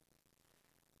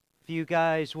If you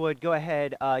guys would go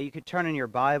ahead, you could turn in your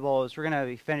Bibles. We're going to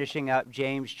be finishing up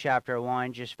James chapter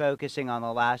 1, just focusing on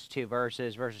the last two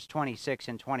verses, verses 26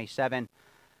 and 27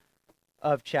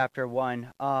 of chapter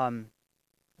 1.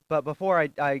 But before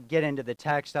I get into the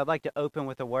text, I'd like to open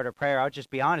with a word of prayer. I'll just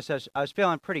be honest, I was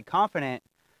feeling pretty confident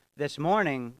this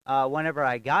morning whenever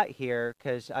I got here,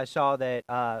 because I saw that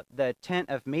the tent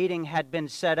of meeting had been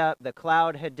set up, the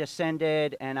cloud had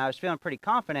descended, and I was feeling pretty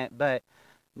confident, but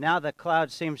now the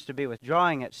cloud seems to be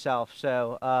withdrawing itself,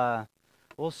 so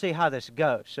we'll see how this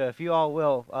goes. So if you all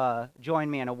will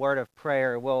join me in a word of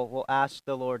prayer, we'll ask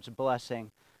the Lord's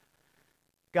blessing.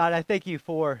 God, I thank you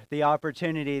for the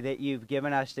opportunity that you've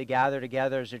given us to gather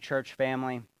together as a church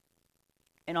family.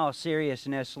 In all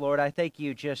seriousness, Lord, I thank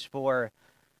you just for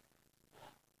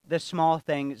the small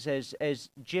things, as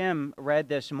Jim read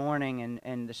this morning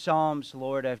in the Psalms,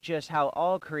 Lord, of just how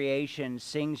all creation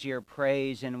sings your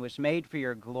praise and was made for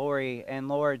your glory. And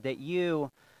Lord, that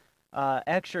you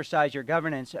exercise your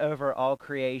governance over all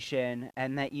creation,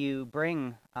 and that you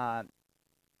bring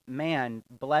man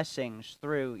blessings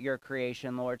through your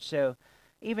creation, Lord. So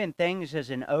even things as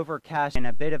an overcast and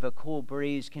a bit of a cool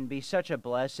breeze can be such a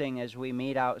blessing as we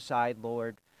meet outside,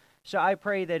 Lord. So I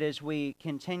pray that as we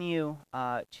continue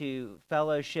to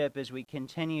fellowship, as we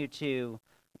continue to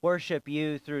worship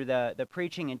you through the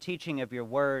preaching and teaching of your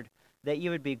word, that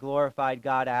you would be glorified.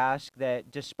 God, I ask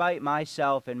that despite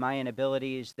myself and my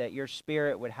inabilities, that your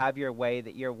spirit would have your way,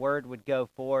 that your word would go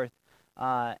forth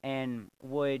and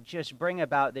would just bring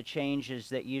about the changes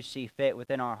that you see fit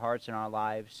within our hearts and our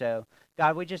lives. So,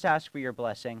 God, we just ask for your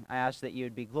blessing. I ask that you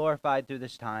would be glorified through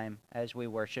this time as we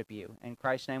worship you. In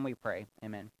Christ's name we pray.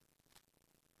 Amen.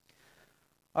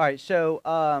 All right, so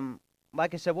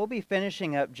like I said, we'll be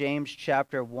finishing up James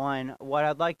chapter 1. What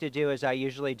I'd like to do, as I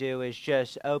usually do, is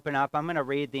just open up. I'm going to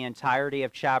read the entirety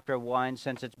of chapter 1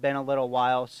 since it's been a little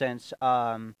while since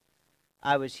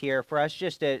I was here, for us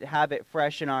just to have it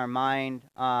fresh in our mind,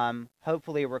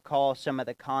 hopefully recall some of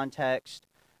the context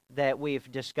that we've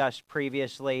discussed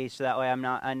previously, so that way I'm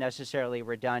not unnecessarily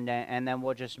redundant, and then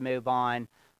we'll just move on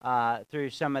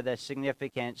through some of the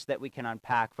significance that we can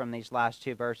unpack from these last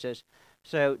two verses.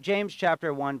 So James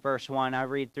chapter 1, verse 1, I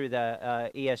read through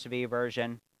the ESV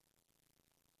version.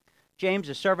 James,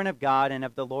 a servant of God and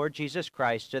of the Lord Jesus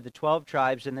Christ, to the 12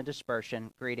 tribes in the dispersion,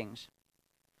 greetings.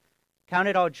 Count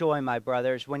it all joy, my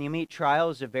brothers, when you meet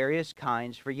trials of various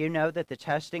kinds, for you know that the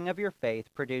testing of your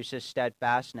faith produces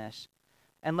steadfastness.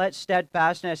 And let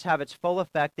steadfastness have its full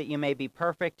effect, that you may be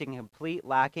perfect and complete,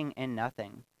 lacking in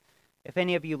nothing. If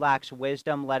any of you lacks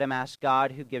wisdom, let him ask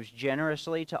God, who gives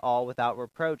generously to all without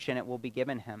reproach, and it will be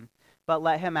given him. But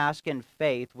let him ask in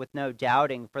faith, with no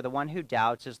doubting, for the one who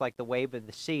doubts is like the wave of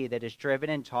the sea that is driven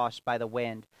and tossed by the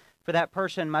wind. For that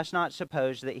person must not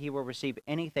suppose that he will receive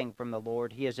anything from the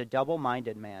Lord. He is a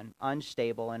double-minded man,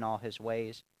 unstable in all his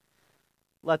ways.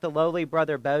 Let the lowly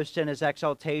brother boast in his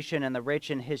exaltation, and the rich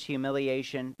in his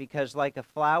humiliation, because like a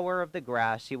flower of the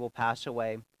grass he will pass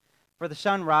away. For the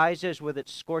sun rises with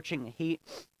its scorching heat,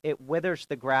 it withers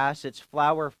the grass, its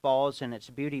flower falls, and its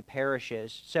beauty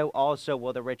perishes. So also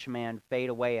will the rich man fade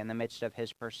away in the midst of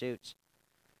his pursuits.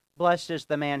 Blessed is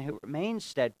the man who remains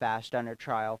steadfast under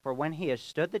trial, for when he has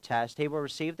stood the test, he will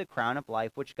receive the crown of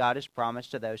life which God has promised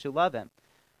to those who love him.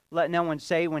 Let no one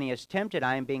say when he is tempted,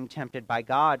 I am being tempted by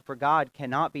God, for God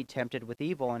cannot be tempted with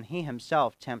evil, and he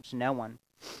himself tempts no one.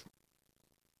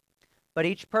 But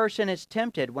each person is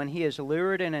tempted when he is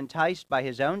lured and enticed by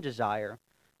his own desire.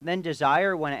 Then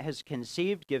desire, when it has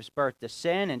conceived, gives birth to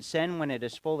sin, and sin, when it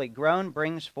is fully grown,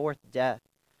 brings forth death.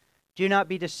 Do not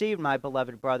be deceived, my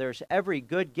beloved brothers. Every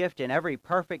good gift and every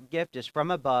perfect gift is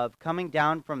from above, coming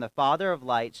down from the Father of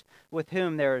lights, with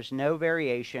whom there is no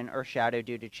variation or shadow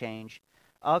due to change.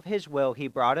 Of his will he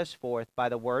brought us forth by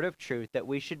the word of truth, that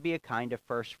we should be a kind of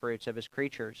first fruits of his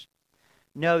creatures.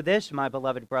 Know this, my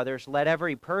beloved brothers, let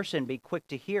every person be quick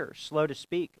to hear, slow to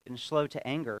speak, and slow to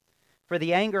anger. For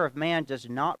the anger of man does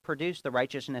not produce the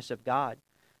righteousness of God.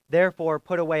 Therefore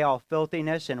put away all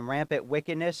filthiness and rampant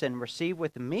wickedness, and receive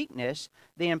with meekness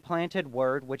the implanted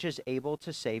word, which is able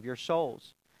to save your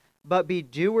souls. But be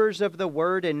doers of the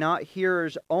word, and not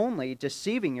hearers only,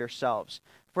 deceiving yourselves.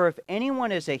 For if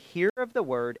anyone is a hearer of the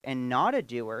word and not a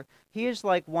doer, he is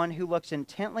like one who looks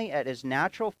intently at his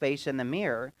natural face in the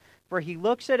mirror. For he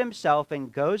looks at himself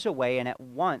and goes away and at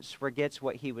once forgets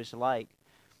what he was like.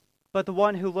 But the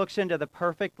one who looks into the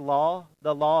perfect law,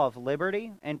 the law of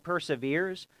liberty, and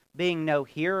perseveres, being no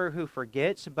hearer who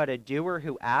forgets, but a doer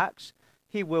who acts,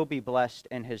 he will be blessed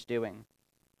in his doing.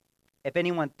 If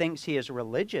anyone thinks he is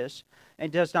religious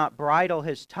and does not bridle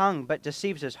his tongue, but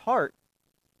deceives his heart,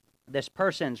 this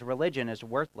person's religion is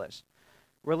worthless.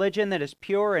 Religion that is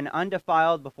pure and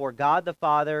undefiled before God the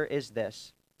Father is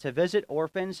this: to visit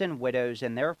orphans and widows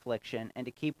in their affliction, and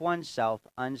to keep oneself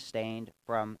unstained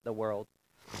from the world.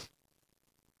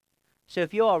 So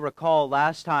if you all recall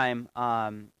last time,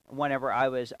 whenever I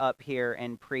was up here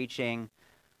and preaching,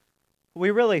 we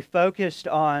really focused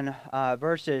on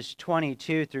verses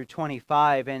 22 through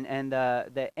 25, and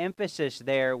the emphasis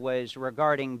there was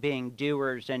regarding being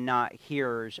doers and not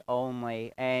hearers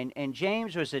only. And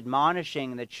James was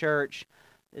admonishing the church,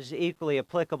 is equally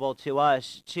applicable to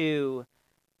us, to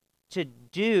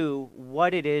do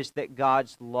what it is that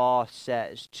God's law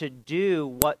says, to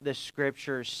do what the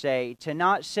Scriptures say, to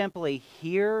not simply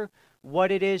hear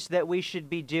what it is that we should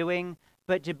be doing,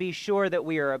 but to be sure that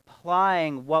we are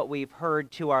applying what we've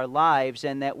heard to our lives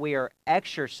and that we are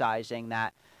exercising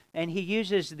that. And he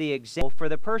uses the example for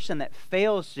the person that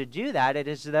fails to do that. It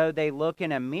is as though they look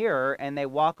in a mirror and they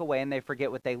walk away and they forget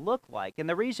what they look like. And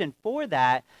the reason for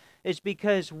that is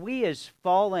because we as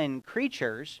fallen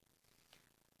creatures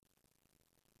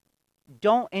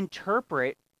don't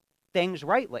interpret things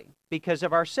rightly because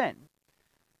of our sin.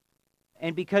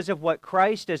 And because of what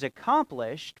Christ has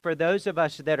accomplished, for those of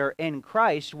us that are in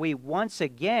Christ, we once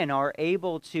again are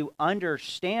able to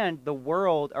understand the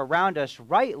world around us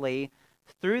rightly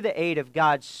through the aid of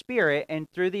God's Spirit and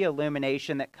through the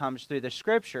illumination that comes through the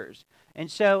Scriptures. And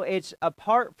so it's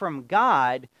apart from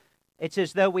God, it's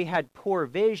as though we had poor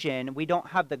vision. We don't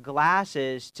have the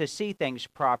glasses to see things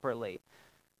properly.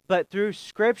 But through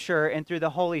Scripture and through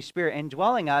the Holy Spirit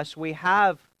indwelling us, we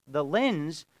have the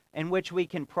lens in which we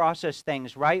can process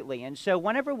things rightly. And so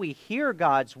whenever we hear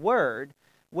God's Word,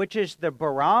 which is the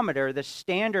barometer, the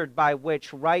standard by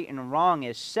which right and wrong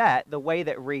is set, the way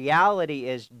that reality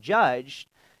is judged,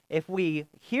 if we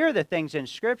hear the things in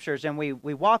Scriptures and we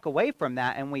walk away from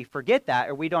that and we forget that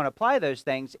or we don't apply those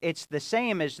things, it's the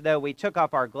same as though we took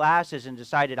off our glasses and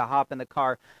decided to hop in the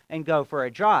car and go for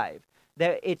a drive.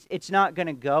 That it's not going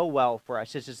to go well for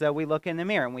us. It's as though we look in the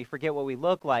mirror and we forget what we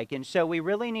look like. And so we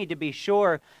really need to be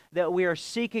sure that we are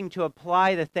seeking to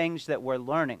apply the things that we're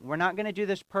learning. We're not going to do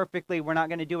this perfectly. We're not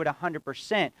going to do it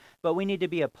 100%. But we need to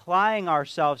be applying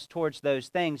ourselves towards those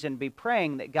things and be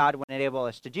praying that God would enable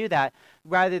us to do that,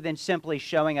 rather than simply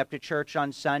showing up to church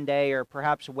on Sunday or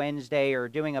perhaps Wednesday or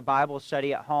doing a Bible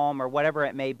study at home or whatever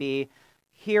it may be,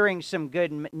 hearing some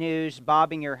good news,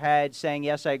 bobbing your head, saying,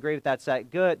 yes, I agree with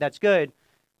that's good,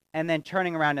 and then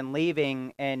turning around and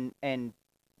leaving and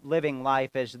living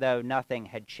life as though nothing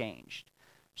had changed.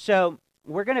 So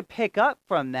we're going to pick up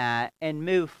from that and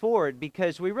move forward,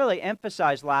 because we really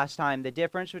emphasized last time the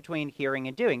difference between hearing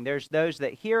and doing. There's those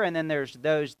that hear, and then there's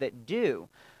those that do.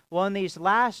 Well, in these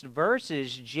last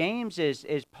verses, James is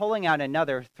pulling out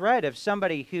another thread of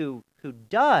somebody who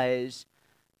does.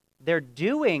 They're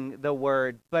doing the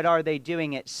word, but are they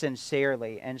doing it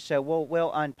sincerely? And so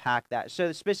we'll unpack that.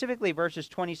 So specifically verses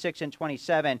 26 and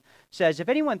 27 says, if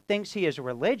anyone thinks he is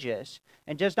religious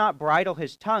and does not bridle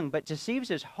his tongue, but deceives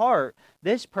his heart,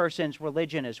 this person's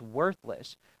religion is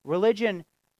worthless. Religion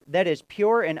that is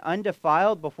pure and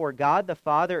undefiled before God the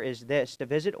Father is this: to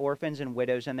visit orphans and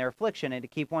widows in their affliction, and to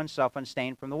keep oneself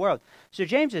unstained from the world. So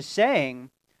James is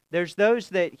saying, there's those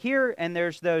that hear and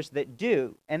there's those that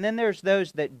do. And then there's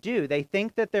those that do. They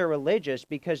think that they're religious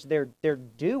because they're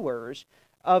doers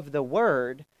of the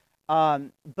word,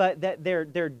 but that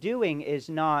their doing is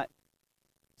not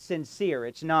sincere.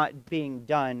 It's not being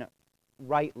done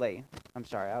rightly. I'm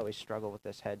sorry, I always struggle with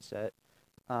this headset.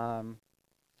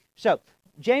 So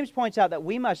James points out that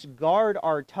we must guard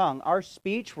our tongue. Our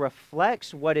speech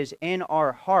reflects what is in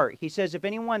our heart. He says, if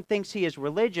anyone thinks he is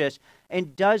religious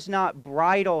and does not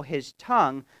bridle his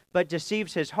tongue, but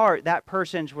deceives his heart, that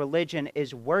person's religion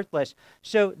is worthless.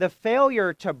 So the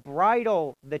failure to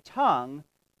bridle the tongue...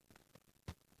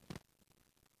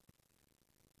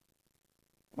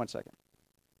 One second.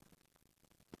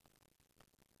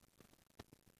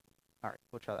 All right,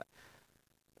 we'll try that.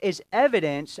 Is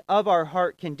evidence of our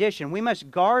heart condition. We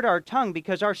must guard our tongue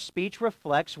because our speech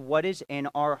reflects what is in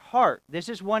our heart. This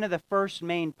is one of the first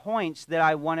main points that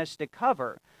I want us to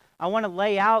cover. I want to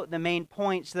lay out the main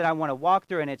points that I want to walk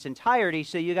through in its entirety,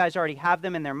 so you guys already have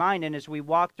them in their mind, and as we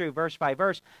walk through verse by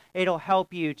verse, it'll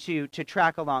help you to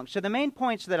track along. So the main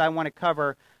points that I want to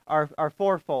cover are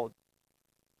fourfold.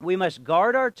 We must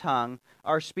guard our tongue.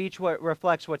 Our speech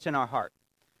reflects what's in our heart.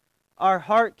 Our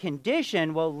heart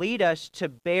condition will lead us to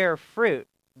bear fruit.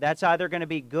 That's either going to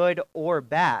be good or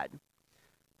bad.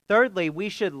 Thirdly, we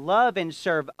should love and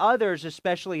serve others,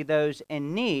 especially those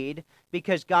in need,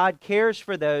 because God cares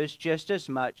for those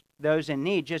in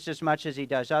need, just as much as he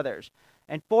does others.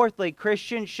 And fourthly,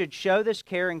 Christians should show this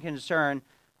care and concern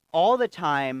all the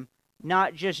time,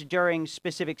 not just during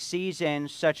specific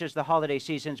seasons, such as the holiday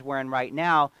seasons we're in right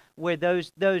now, where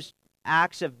those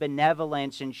acts of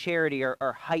benevolence and charity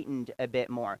are heightened a bit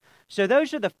more. So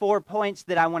those are the 4 points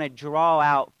that I want to draw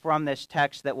out from this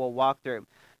text that we'll walk through.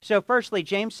 So firstly,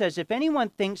 James says, if anyone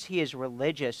thinks he is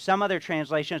religious, some other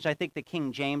translations, I think the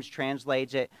King James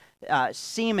translates it,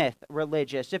 seemeth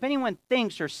religious. If anyone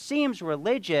thinks or seems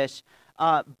religious,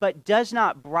 but does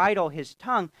not bridle his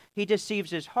tongue, he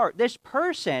deceives his heart. This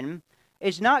person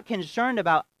is not concerned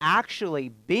about actually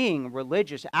being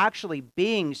religious, actually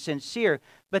being sincere,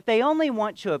 but they only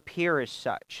want to appear as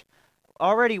such.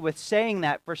 Already with saying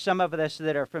that, for some of us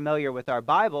that are familiar with our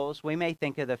Bibles, we may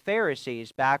think of the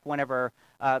Pharisees back whenever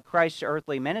Christ's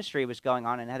earthly ministry was going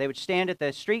on, and how they would stand at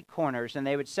the street corners and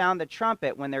they would sound the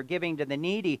trumpet when they're giving to the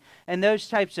needy, and those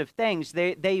types of things.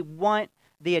 They want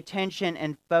the attention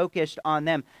and focused on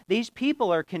them. These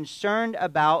people are concerned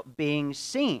about being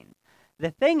seen.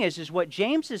 The thing is what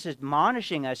James is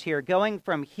admonishing us here, going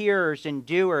from hearers and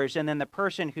doers, and then the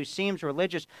person who seems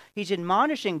religious, he's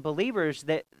admonishing believers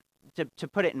that, to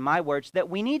put it in my words, that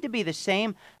we need to be the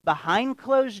same behind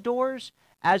closed doors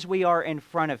as we are in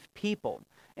front of people.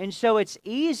 And so it's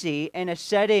easy in a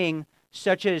setting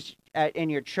such as in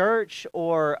your church,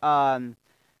 or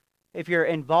if you're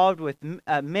involved with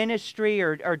ministry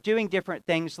or doing different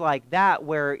things like that,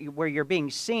 where you're being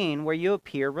seen, where you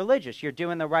appear religious. You're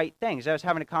doing the right things. I was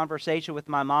having a conversation with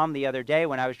my mom the other day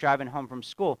when I was driving home from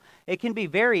school. It can be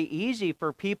very easy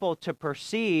for people to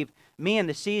perceive me in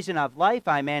the season of life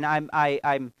I'm in.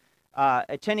 I'm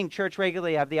attending church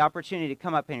regularly. I have the opportunity to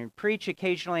come up and preach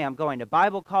occasionally. I'm going to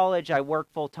Bible college. I work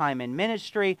full-time in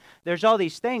ministry. There's all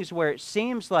these things where it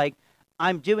seems like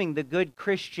I'm doing the good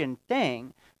Christian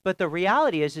thing. But the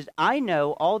reality is I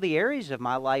know all the areas of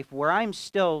my life where I'm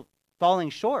still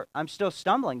falling short. I'm still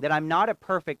stumbling, that I'm not a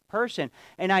perfect person.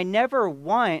 And I never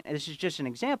want, this is just an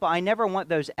example, I never want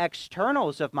those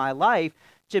externals of my life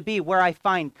to be where I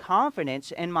find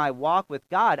confidence in my walk with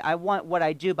God. I want what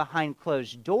I do behind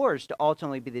closed doors to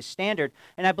ultimately be the standard.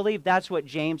 And I believe that's what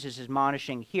James is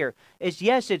admonishing here, is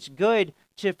yes, it's good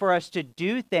for us to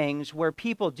do things where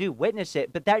people do witness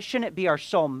it, but that shouldn't be our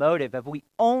sole motive. If we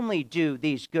only do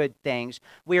these good things,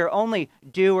 we are only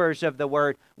doers of the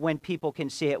word when people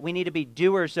can see it. We need to be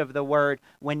doers of the word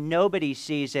when nobody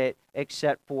sees it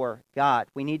except for God.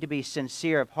 We need to be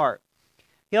sincere of heart.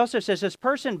 He also says this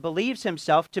person believes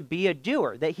himself to be a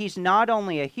doer, that he's not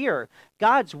only a hearer.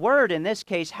 God's word in this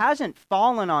case hasn't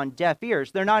fallen on deaf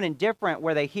ears. They're not indifferent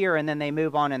where they hear and then they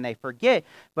move on and they forget.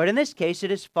 But in this case,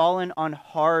 it has fallen on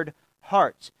hard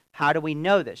hearts. How do we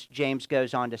know this? James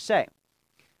goes on to say,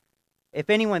 if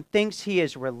anyone thinks he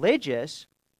is religious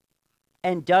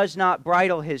and does not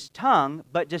bridle his tongue,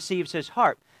 but deceives his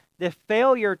heart. The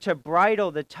failure to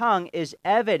bridle the tongue is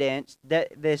evidence that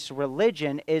this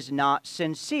religion is not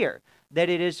sincere, that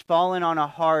it has fallen on a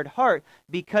hard heart,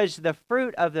 because the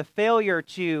fruit of the failure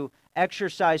to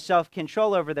exercise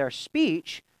self-control over their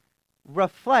speech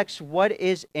reflects what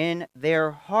is in their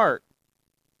heart.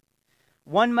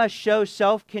 One must show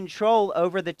self-control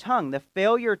over the tongue. The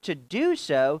failure to do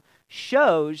so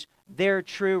shows their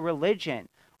true religion.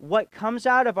 What comes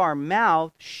out of our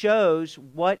mouth shows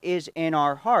what is in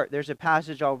our heart. There's a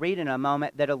passage I'll read in a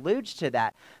moment that alludes to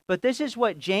that. But this is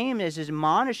what James is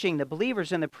admonishing the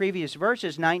believers in the previous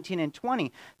verses, 19 and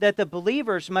 20, that the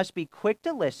believers must be quick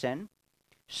to listen,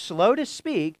 slow to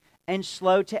speak, and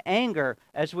slow to anger.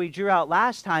 As we drew out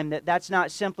last time, that's not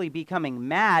simply becoming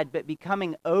mad, but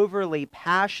becoming overly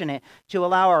passionate, to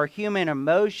allow our human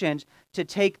emotions to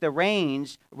take the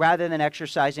reins rather than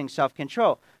exercising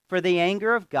self-control. For the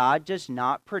anger of God does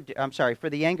not for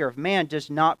the anger of man does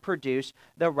not produce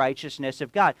the righteousness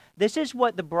of God. This is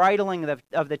what the bridling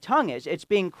of the tongue is. It's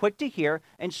being quick to hear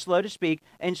and slow to speak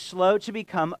and slow to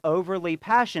become overly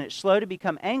passionate, slow to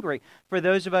become angry. For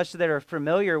those of us that are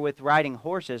familiar with riding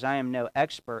horses, I am no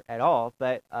expert at all,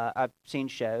 but I've seen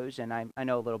shows and I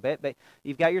know a little bit. But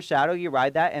you've got your saddle, you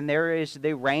ride that, and there is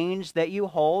the reins that you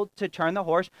hold to turn the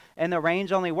horse, and the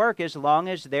reins only work as long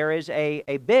as there is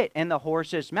a bit in the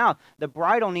horse's mouth. The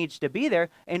bridle needs to be there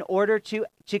in order to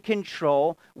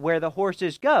control where the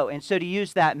horses go. And so to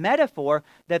use that metaphor,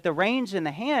 that the reins in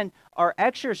the hand are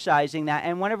exercising that,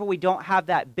 and whenever we don't have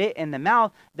that bit in the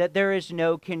mouth, that there is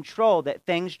no control, that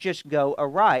things just go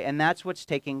awry. And that's what's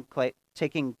taking place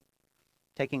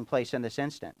in this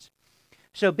instance.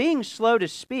 So being slow to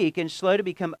speak and slow to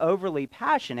become overly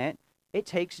passionate, it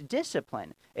takes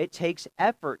discipline. It takes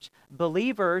effort.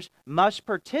 Believers must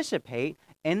participate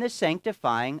in the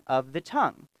sanctifying of the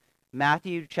tongue.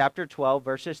 Matthew chapter 12,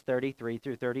 verses 33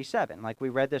 through 37, like we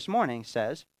read this morning,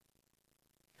 says,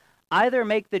 Either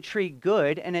make the tree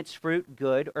good and its fruit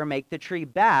good, or make the tree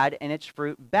bad and its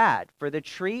fruit bad, for the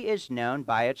tree is known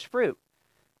by its fruit.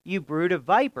 You brood of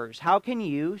vipers, how can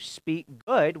you speak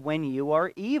good when you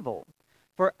are evil?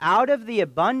 For out of the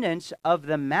abundance of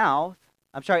the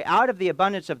out of the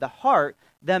abundance of the heart,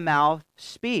 the mouth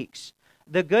speaks.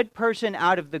 The good person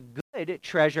out of the good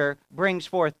treasure brings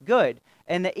forth good,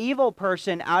 and the evil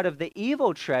person out of the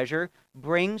evil treasure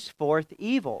brings forth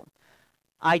evil.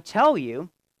 I tell you,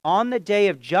 on the day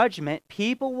of judgment,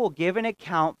 people will give an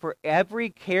account for every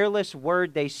careless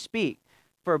word they speak.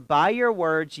 For by your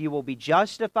words you will be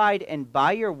justified, and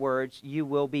by your words you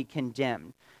will be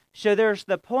condemned. So there's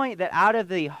the point that out of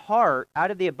the heart, out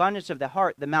of the abundance of the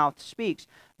heart, the mouth speaks.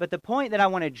 But the point that I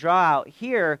want to draw out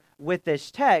here with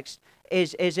this text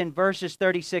is in verses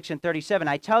 36 and 37.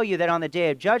 I tell you that on the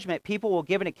day of judgment, people will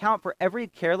give an account for every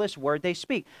careless word they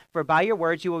speak. For by your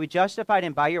words you will be justified,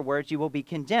 and by your words you will be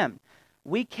condemned.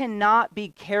 We cannot be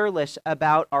careless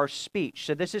about our speech.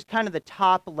 So this is kind of the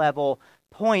top level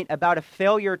point about a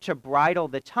failure to bridle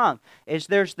the tongue, is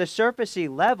there's the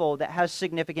surfacey level that has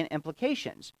significant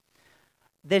implications.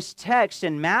 This text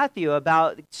in Matthew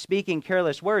about speaking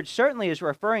careless words certainly is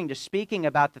referring to speaking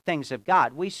about the things of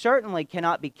God. We certainly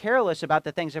cannot be careless about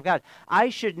the things of God. I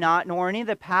should not, nor any of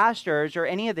the pastors or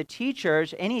any of the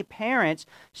teachers, any parents,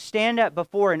 stand up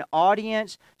before an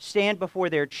audience, stand before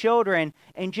their children,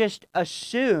 and just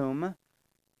assume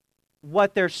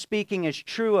what they're speaking is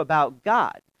true about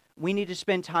God. We need to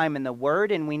spend time in the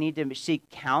Word, and we need to seek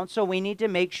counsel. We need to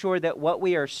make sure that what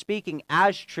we are speaking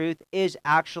as truth is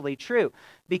actually true,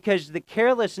 because the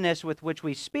carelessness with which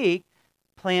we speak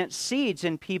plants seeds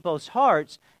in people's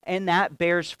hearts, and that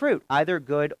bears fruit, either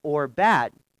good or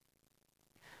bad.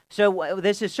 So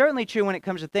this is certainly true when it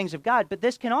comes to things of God, but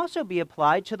this can also be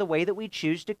applied to the way that we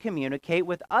choose to communicate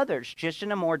with others, just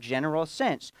in a more general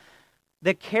sense.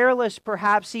 The careless,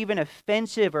 perhaps even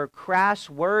offensive or crass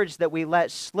words that we let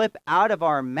slip out of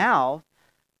our mouth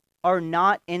are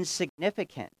not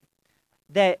insignificant.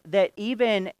 That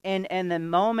even in the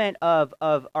moment of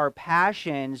our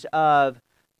passions, of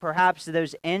perhaps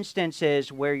those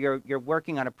instances where you're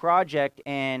working on a project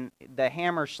and the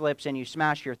hammer slips and you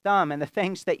smash your thumb, and the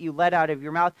things that you let out of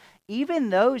your mouth,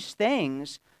 even those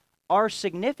things are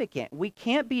significant. We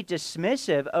can't be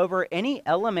dismissive over any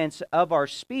elements of our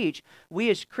speech. We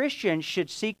as Christians should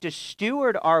seek to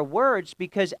steward our words,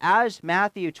 because as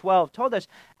Matthew 12 told us,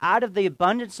 out of the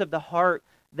abundance of the heart,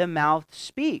 the mouth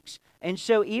speaks. And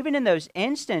so even in those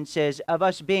instances of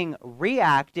us being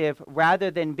reactive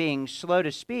rather than being slow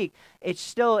to speak, it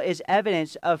still is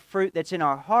evidence of fruit that's in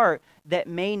our heart that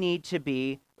may need to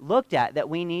be looked at, that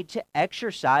we need to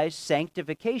exercise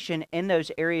sanctification in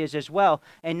those areas as well,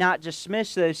 and not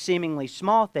dismiss those seemingly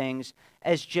small things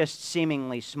as just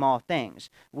seemingly small things.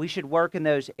 We should work in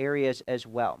those areas as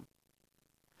well.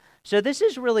 So this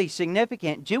is really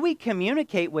significant. Do we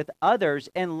communicate with others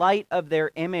in light of their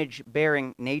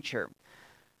image-bearing nature?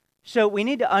 So we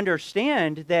need to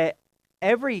understand that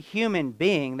every human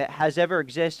being that has ever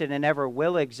existed and ever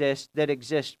will exist, that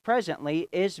exists presently,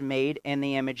 is made in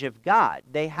the image of God.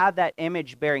 They have that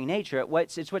image-bearing nature.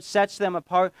 It's what sets them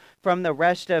apart from the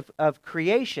rest of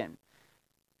creation.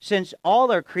 Since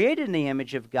all are created in the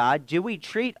image of God, do we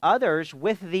treat others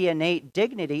with the innate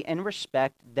dignity and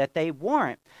respect that they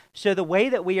warrant? So the way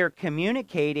that we are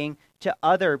communicating to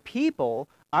other people,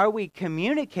 are we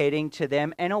communicating to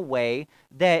them in a way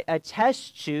that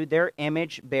attests to their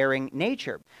image-bearing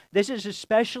nature? This is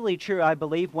especially true, I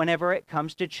believe, whenever it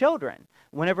comes to children,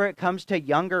 whenever it comes to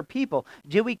younger people.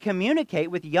 Do we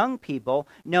communicate with young people,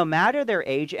 no matter their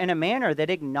age, in a manner that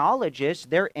acknowledges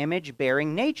their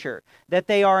image-bearing nature, that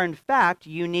they are in fact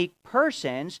unique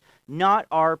persons, not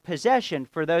our possession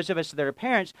for those of us that are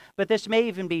parents, but this may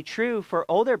even be true for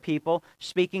older people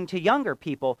speaking to younger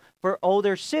people, for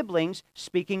older siblings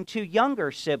speaking to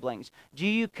younger siblings. Do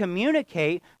you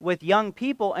communicate with young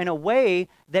people in a way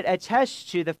that attests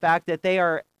to the fact that they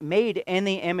are made in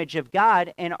the image of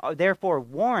God and therefore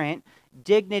warrant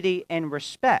dignity and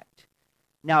respect?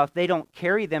 Now, if they don't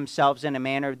carry themselves in a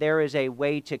manner, there is a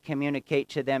way to communicate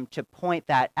to them to point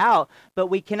that out, but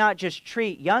we cannot just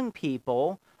treat young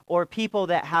people or people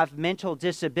that have mental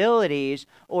disabilities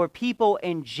or people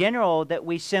in general that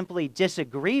we simply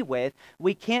disagree with.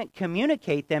 We can't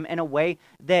communicate them in a way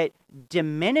that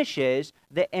diminishes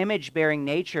the image-bearing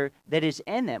nature that is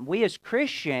in them. We as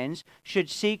Christians should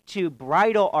seek to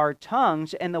bridle our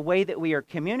tongues in the way that we are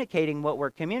communicating what we're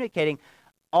communicating,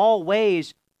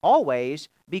 always,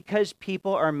 because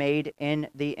people are made in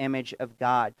the image of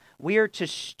God. We are to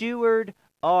steward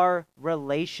our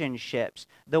relationships.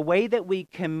 The way that we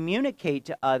communicate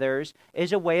to others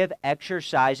is a way of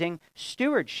exercising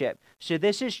stewardship. So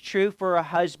this is true for a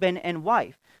husband and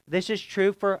wife. This is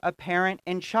true for a parent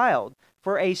and child,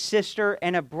 for a sister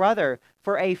and a brother,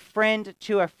 for a friend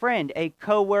to a friend, a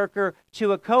coworker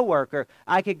to a coworker.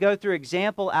 I could go through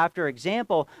example after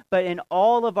example, but in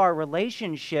all of our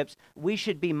relationships, we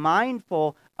should be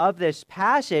mindful of this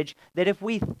passage that if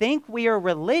we think we are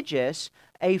religious,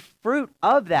 a fruit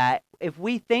of that, if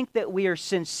we think that we are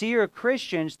sincere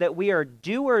Christians, that we are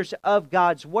doers of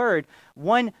God's word,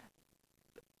 one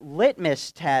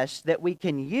litmus test that we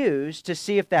can use to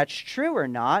see if that's true or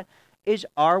not is,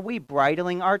 are we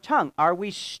bridling our tongue? Are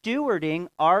we stewarding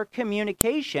our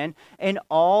communication in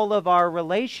all of our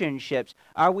relationships?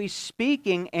 Are we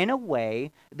speaking in a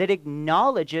way that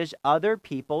acknowledges other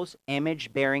people's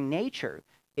image-bearing nature?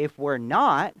 If we're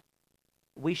not,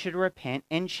 we should repent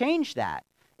and change that.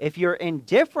 If you're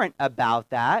indifferent about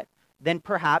that, then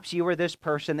perhaps you are this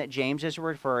person that James is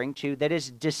referring to that is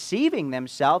deceiving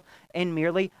themselves and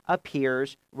merely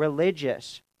appears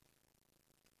religious.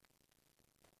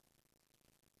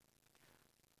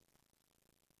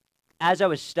 As I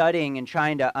was studying and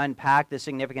trying to unpack the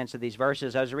significance of these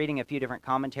verses, I was reading a few different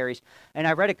commentaries, and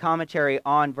I read a commentary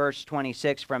on verse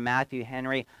 26 from Matthew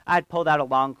Henry. I had pulled out a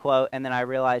long quote, and then I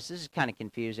realized this is kind of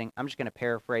confusing. I'm just going to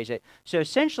paraphrase it. So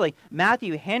essentially,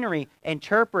 Matthew Henry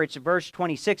interprets verse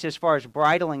 26 as far as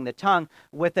bridling the tongue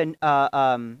with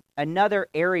another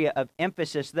area of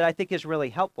emphasis that I think is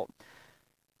really helpful.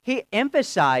 He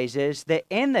emphasizes that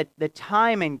in the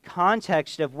time and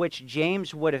context of which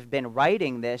James would have been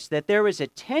writing this, that there was a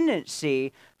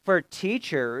tendency for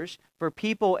teachers, for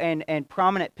people in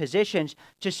prominent positions,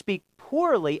 to speak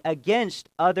poorly against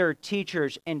other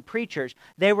teachers and preachers.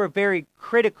 They were very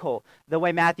critical. The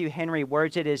way Matthew Henry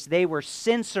words it is they were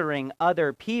censoring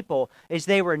other people, is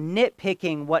they were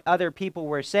nitpicking what other people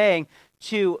were saying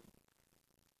to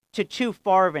too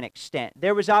far of an extent.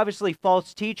 There was obviously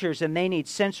false teachers and they need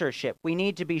censorship. We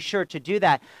need to be sure to do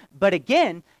that. But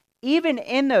again, even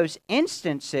in those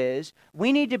instances,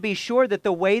 we need to be sure that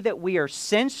the way that we are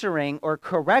censoring or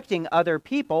correcting other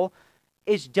people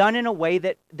is done in a way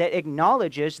that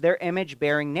acknowledges their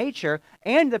image-bearing nature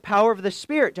and the power of the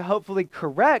Spirit to hopefully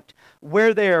correct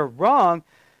where they are wrong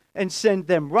and send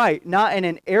them right. Not in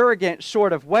an arrogant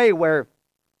sort of way where,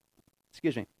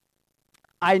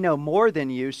 I know more than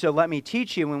you, so let me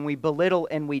teach you, when we belittle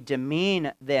and we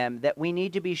demean them. That we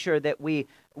need to be sure that we,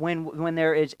 when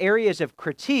there is areas of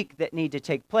critique that need to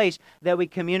take place, that we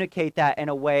communicate that in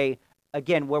a way,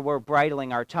 again, where we're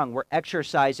bridling our tongue. We're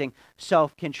exercising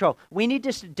self-control. We need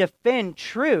to defend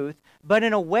truth, but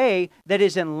in a way that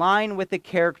is in line with the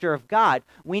character of God.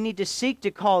 We need to seek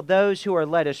to call those who are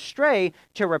led astray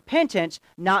to repentance,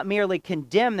 not merely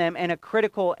condemn them in a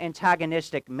critical,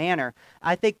 antagonistic manner.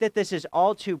 I think that this is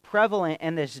all too prevalent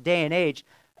in this day and age.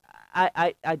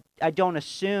 I don't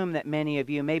assume that many of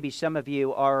you, maybe some of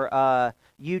you, are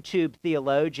YouTube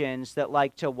theologians that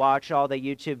like to watch all the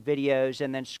YouTube videos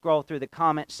and then scroll through the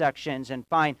comment sections and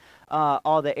find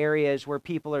all the areas where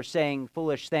people are saying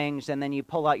foolish things, and then you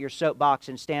pull out your soapbox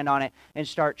and stand on it and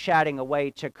start chatting away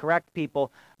to correct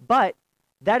people. But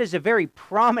that is a very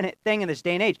prominent thing in this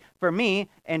day and age. For me,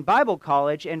 in Bible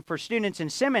college, and for students in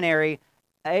seminary,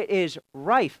 it is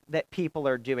rife that people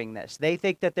are doing this. They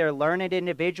think that they're learned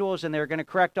individuals and they're going to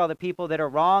correct all the people that are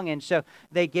wrong, and so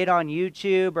they get on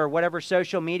YouTube or whatever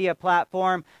social media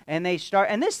platform and they start,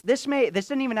 and this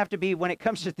doesn't even have to be when it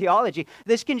comes to theology.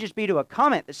 This can just be to a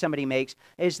comment that somebody makes,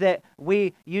 is that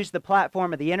we use the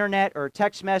platform of the internet or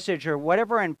text message or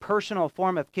whatever impersonal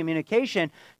form of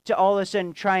communication to all of a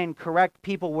sudden try and correct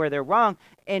people where they're wrong.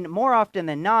 And more often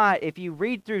than not, if you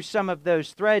read through some of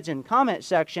those threads and comment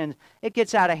sections, it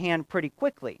gets out of hand pretty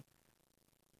quickly.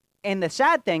 And the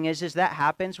sad thing is that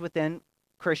happens within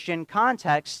Christian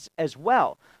contexts as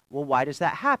well. Well, why does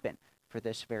that happen? For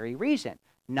this very reason.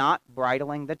 Not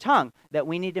bridling the tongue. That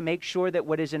we need to make sure that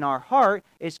what is in our heart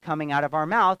is coming out of our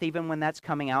mouth, even when that's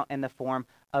coming out in the form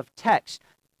of text.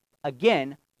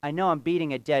 Again, I know I'm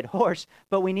beating a dead horse,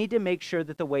 but we need to make sure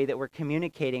that the way that we're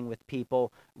communicating with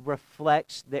people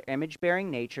reflects their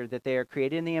image-bearing nature, that they are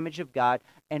created in the image of God,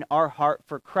 and our heart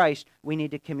for Christ. We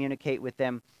need to communicate with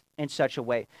them in such a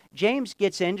way. James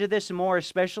gets into this more,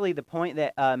 especially the point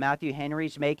that Matthew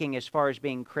Henry's making as far as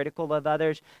being critical of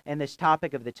others and this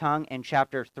topic of the tongue in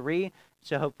chapter 3.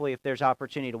 So hopefully if there's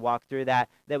opportunity to walk through that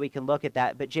we can look at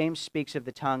that. But James speaks of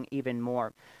the tongue even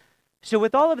more. So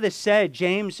with all of this said,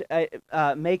 James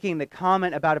making the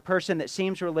comment about a person that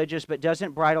seems religious but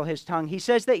doesn't bridle his tongue, he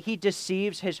says that he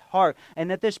deceives his heart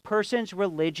and that this person's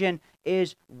religion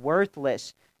is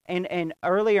worthless. And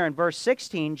earlier in verse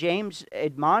 16, James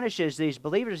admonishes these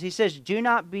believers. He says, do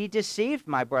not be deceived,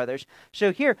 my brothers.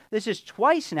 So here, this is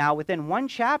twice now within one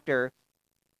chapter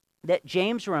that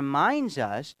James reminds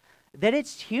us that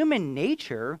it's human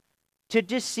nature to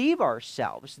deceive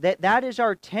ourselves, that is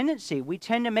our tendency. We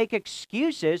tend to make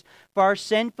excuses for our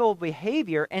sinful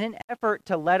behavior in an effort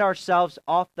to let ourselves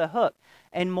off the hook.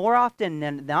 And more often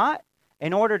than not,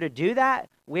 in order to do that,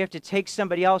 we have to take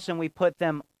somebody else and we put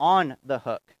them on the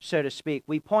hook, so to speak.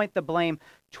 We point the blame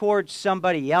towards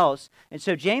somebody else. And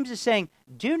so James is saying,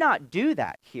 do not do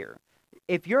that here.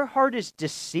 If your heart is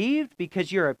deceived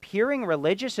because you're appearing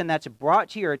religious and that's brought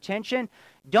to your attention,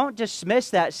 don't dismiss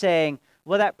that saying,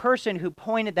 well, that person who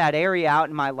pointed that area out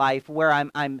in my life where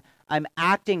I'm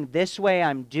acting this way,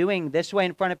 I'm doing this way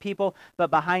in front of people,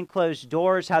 but behind closed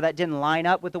doors, how that didn't line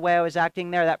up with the way I was acting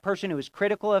there, that person who was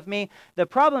critical of me, the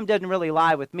problem doesn't really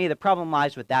lie with me, the problem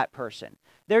lies with that person.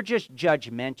 They're just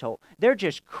judgmental. They're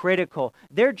just critical.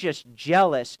 They're just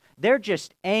jealous. They're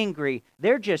just angry.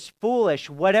 They're just foolish,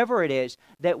 whatever it is,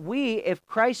 that we, if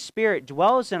Christ's Spirit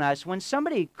dwells in us, when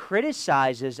somebody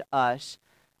criticizes us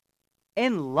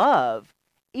in love,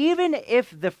 even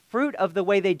if the fruit of the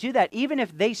way they do that, even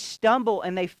if they stumble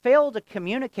and they fail to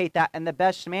communicate that in the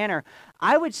best manner,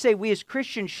 I would say we as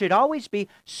Christians should always be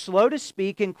slow to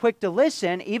speak and quick to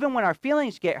listen, even when our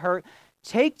feelings get hurt.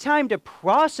 Take time to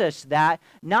process that,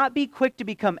 not be quick to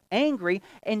become angry,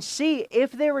 and see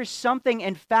if there is something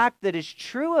in fact that is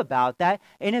true about that,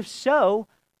 and if so,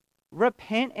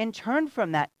 repent and turn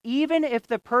from that, even if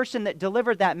the person that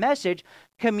delivered that message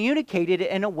communicated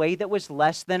it in a way that was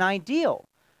less than ideal.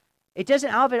 It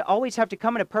doesn't always have to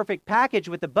come in a perfect package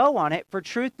with a bow on it for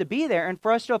truth to be there and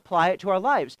for us to apply it to our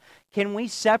lives. Can we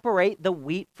separate the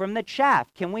wheat from the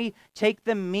chaff? Can we take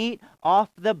the meat off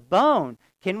the bone?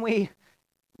 Can we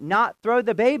not throw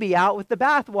the baby out with the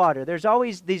bathwater? There's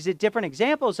always these different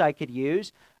examples I could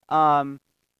use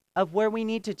of where we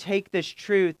need to take this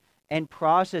truth and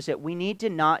process it. We need to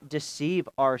not deceive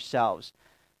ourselves.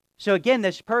 So again,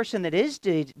 this person that is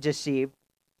deceived,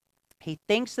 he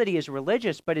thinks that he is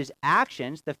religious, but his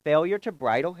actions, the failure to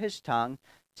bridle his tongue,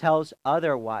 tells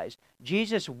otherwise.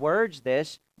 Jesus words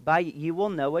this by, you will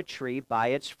know a tree by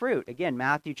its fruit. Again,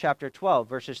 Matthew chapter 12,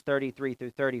 verses 33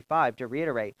 through 35, to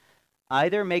reiterate.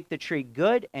 Either make the tree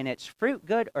good and its fruit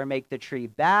good, or make the tree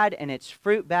bad and its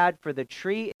fruit bad, for the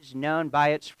tree is known by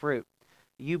its fruit.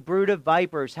 You brood of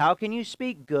vipers, how can you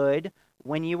speak good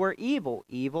when you are evil?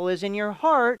 Evil is in your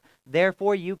heart,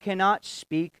 therefore you cannot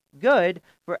speak good,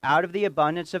 for out of the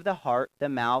abundance of the heart the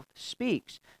mouth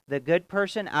speaks. The good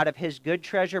person out of his good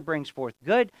treasure brings forth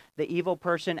good. The evil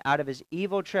person out of his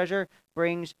evil treasure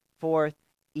brings forth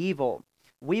evil.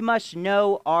 We must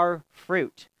know our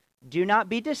fruit. Do not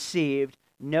be deceived.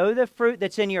 Know the fruit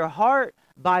that's in your heart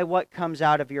by what comes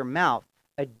out of your mouth.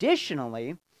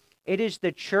 Additionally, it is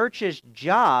the church's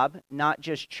job, not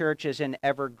just churches in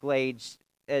Everglades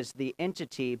as the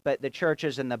entity, but the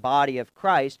churches in the body of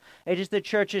Christ. It is the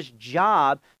church's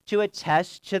job to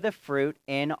attest to the fruit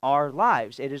in our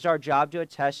lives. It is our job to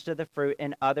attest to the fruit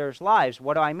in others' lives.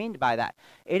 What do I mean by that?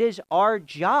 It is our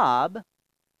job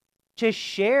to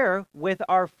share with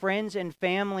our friends and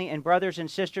family and brothers and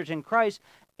sisters in Christ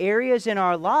areas in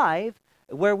our life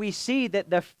where we see that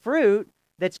the fruit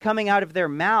that's coming out of their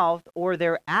mouth or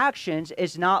their actions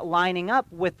is not lining up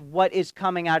with what is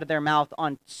coming out of their mouth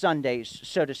on Sundays,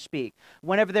 so to speak.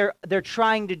 Whenever they're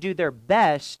trying to do their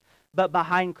best, but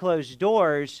behind closed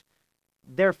doors,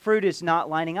 their fruit is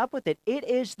not lining up with it. It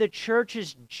is the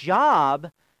church's job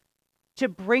to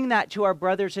bring that to our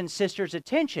brothers and sisters'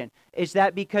 attention. Is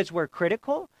that because we're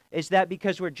critical? Is that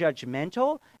because we're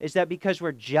judgmental? Is that because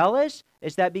we're jealous?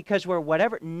 Is that because we're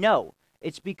whatever? No.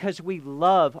 It's because we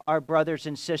love our brothers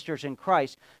and sisters in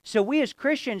Christ. So we as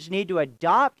Christians need to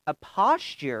adopt a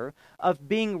posture of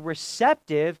being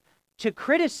receptive to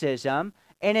criticism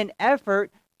in an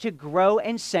effort to grow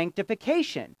in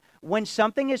sanctification. When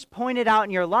something is pointed out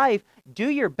in your life, do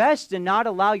your best to not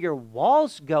allow your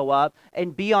walls go up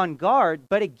and be on guard.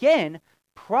 But again,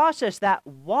 process that.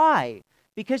 Why?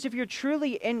 Because if you're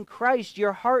truly in Christ,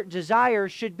 your heart desire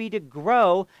should be to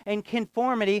grow in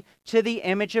conformity to the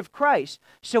image of Christ.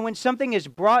 So when something is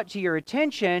brought to your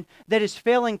attention that is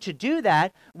failing to do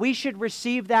that, we should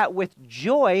receive that with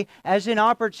joy as an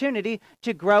opportunity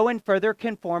to grow in further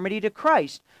conformity to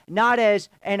Christ, not as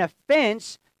an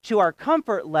offense to our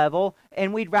comfort level,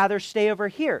 and we'd rather stay over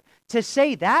here. To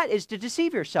say that is to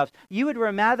deceive yourselves. You would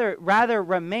rather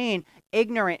remain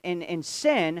ignorant in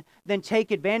sin than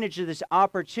take advantage of this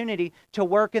opportunity to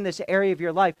work in this area of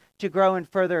your life to grow in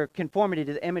further conformity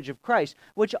to the image of Christ,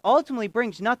 which ultimately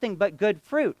brings nothing but good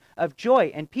fruit of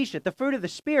joy and peace. The fruit of the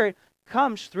Spirit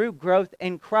comes through growth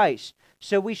in Christ.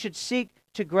 So we should seek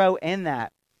to grow in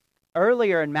that.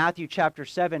 Earlier in Matthew chapter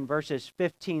 7, verses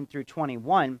 15 through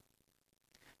 21,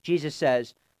 Jesus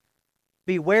says,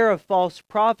 "Beware of false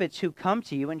prophets who come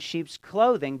to you in sheep's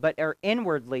clothing, but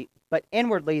inwardly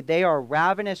they are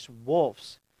ravenous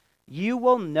wolves. You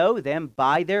will know them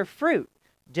by their fruit.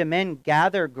 Do men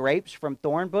gather grapes from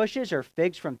thorn bushes or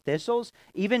figs from thistles?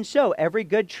 Even so, every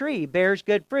good tree bears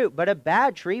good fruit, but a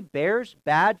bad tree bears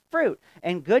bad fruit.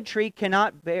 And a good tree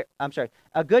cannot bear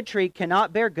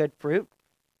good fruit,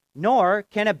 nor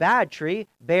can a bad tree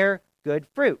bear good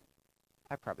fruit."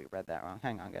 I probably read that wrong.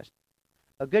 Hang on, guys.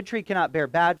 "A good tree cannot bear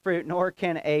bad fruit, nor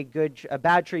can a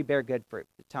bad tree bear good fruit."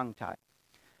 The tongue tie.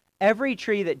 "Every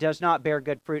tree that does not bear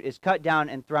good fruit is cut down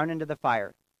and thrown into the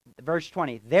fire." Verse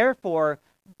 20, "Therefore,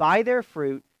 by their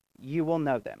fruit you will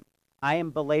know them." I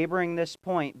am belaboring this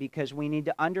point because we need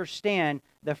to understand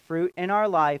the fruit in our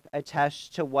life attests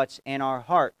to what's in our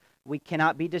heart. We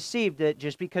cannot be deceived that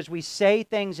just because we say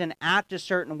things and act a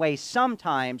certain way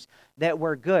sometimes that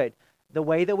we're good. The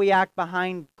way that we act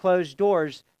behind closed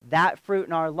doors, that fruit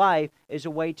in our life is a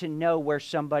way to know where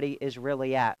somebody is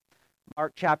really at.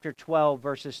 Mark chapter 12,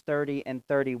 verses 30 and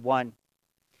 31.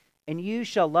 "And you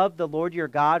shall love the Lord your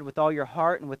God with all your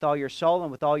heart and with all your soul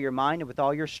and with all your mind and with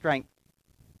all your strength.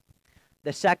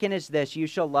 The second is this, you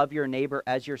shall love your neighbor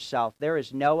as yourself. There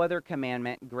is no other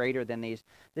commandment greater than these."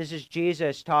 This is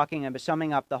Jesus talking and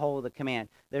summing up the whole of the command.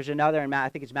 There's another, I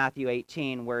think it's Matthew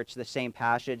 18, where it's the same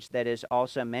passage that is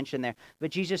also mentioned there.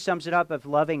 But Jesus sums it up of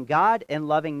loving God and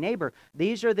loving neighbor.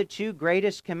 These are the two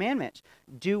greatest commandments.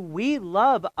 Do we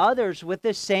love others with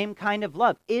the same kind of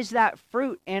love? Is that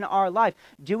fruit in our life?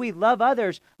 Do we love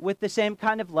others with the same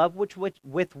kind of love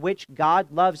with which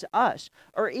God loves us?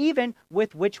 Or even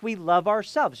with which we love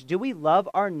ourselves? Do we love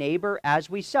our neighbor as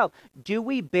we self? Do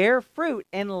we bear fruit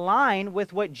in line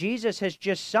with what Jesus has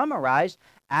just summarized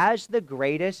as the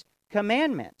greatest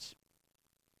commandments?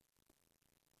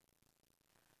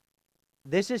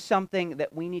 This is something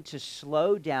that we need to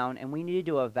slow down and we need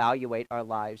to evaluate our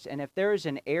lives. And if there is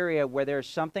an area where there's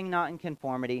something not in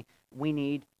conformity, we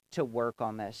need to work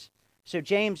on this. So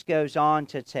James goes on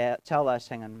to tell us,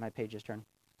 hang on, my page is turned.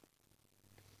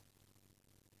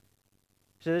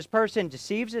 So this person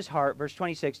deceives his heart, verse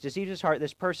 26, deceives his heart.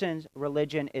 This person's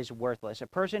religion is worthless. A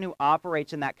person who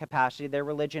operates in that capacity, their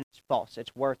religion is false.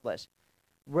 It's worthless.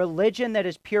 Religion that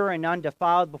is pure and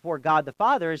undefiled before God the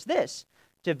Father is this: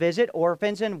 to visit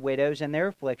orphans and widows in their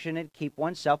affliction and keep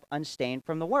oneself unstained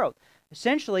from the world.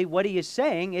 Essentially, what he is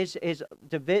saying is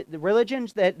the religion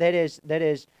that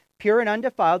is pure and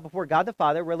undefiled before God the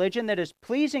Father, religion that is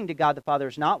pleasing to God the Father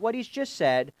is not what he's just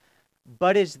said,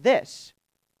 but is this: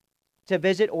 to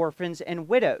visit orphans and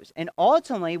widows. And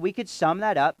ultimately, we could sum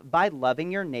that up by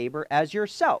loving your neighbor as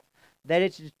yourself. That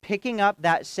it's picking up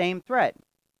that same thread.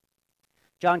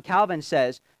 John Calvin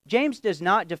says, James does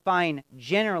not define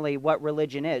generally what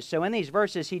religion is. So in these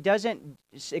verses, he doesn't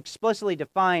explicitly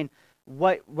define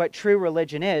what true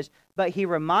religion is, but he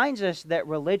reminds us that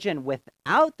religion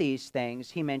without these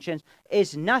things, he mentions,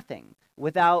 is nothing.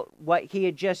 Without what he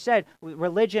had just said,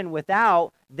 religion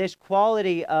without this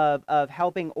quality of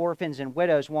helping orphans and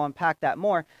widows, we'll unpack that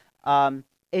more,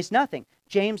 is nothing.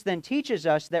 James then teaches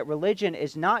us that religion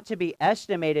is not to be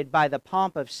estimated by the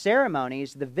pomp of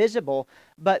ceremonies, the visible,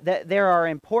 but that there are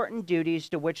important duties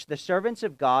to which the servants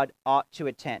of God ought to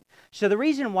attend. So the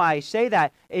reason why I say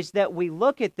that is that we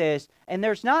look at this, and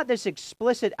there's not this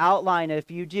explicit outline of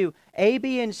if you do A,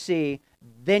 B, and C,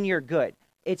 then you're good.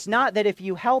 It's not that if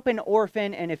you help an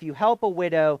orphan and if you help a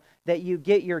widow that you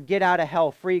get your get out of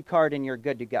hell free card and you're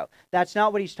good to go. That's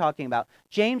not what he's talking about.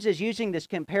 James is using this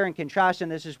compare and contrast,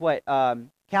 and this is what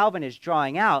Calvin is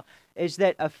drawing out, is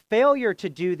that a failure to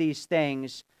do these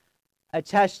things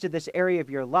attests to this area of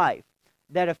your life.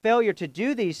 That a failure to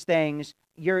do these things,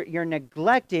 you're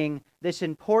neglecting this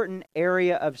important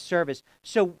area of service.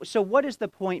 So what is the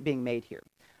point being made here?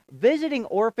 Visiting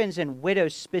orphans and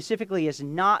widows specifically is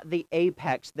not the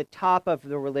apex, the top of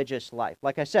the religious life.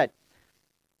 Like I said,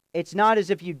 it's not as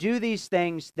if you do these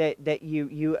things that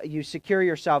you secure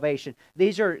your salvation.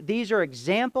 These are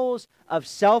examples of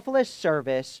selfless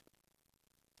service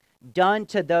done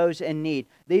to those in need.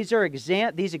 These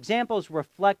examples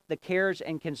reflect the cares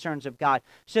and concerns of God.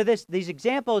 So these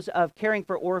examples of caring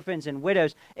for orphans and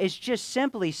widows is just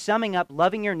simply summing up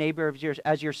loving your neighbor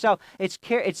as yourself.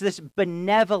 It's this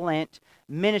benevolent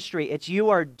ministry. It's you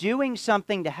are doing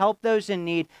something to help those in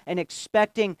need and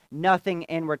expecting nothing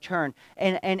in return.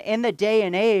 And in the day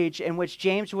and age in which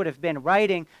James would have been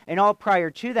writing, and all prior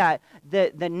to that,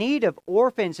 the need of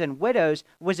orphans and widows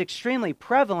was extremely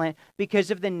prevalent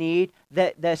because of the need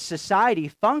that the society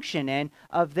functioned in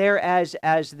of there as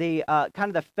the kind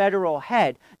of the federal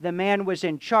head. The man was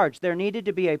in charge. There needed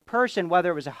to be a person,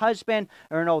 whether it was a husband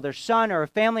or an older son or a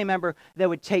family member, that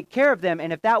would take care of them.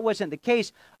 And if that wasn't the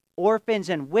case, orphans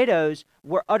and widows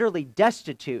were utterly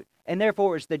destitute. And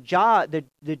therefore, it was the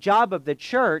job of the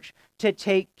church to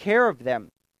take care of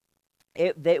them.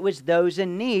 It was those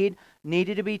in need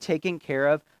needed to be taken care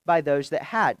of by those that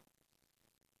had.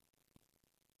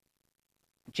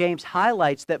 James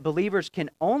highlights that believers can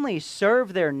only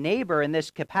serve their neighbor in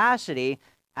this capacity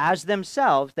as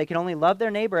themselves. They can only love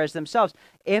their neighbor as themselves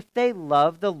if they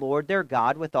love the Lord their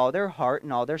God with all their heart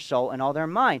and all their soul and all their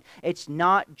mind. It's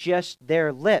not just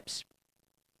their lips.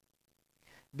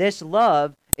 This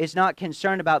love is not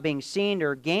concerned about being seen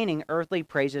or gaining earthly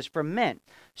praises from men.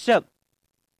 So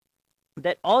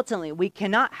that ultimately we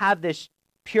cannot have this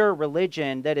pure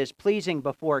religion that is pleasing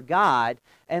before God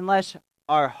unless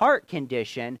our heart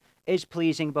condition is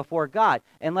pleasing before God,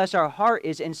 unless our heart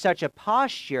is in such a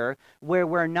posture where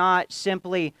we're not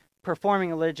simply performing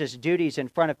religious duties in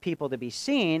front of people to be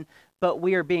seen, but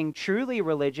we are being truly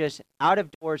religious out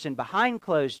of doors and behind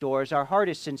closed doors. Our heart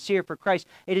is sincere for Christ.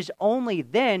 It is only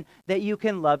then that you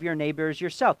can love your neighbor as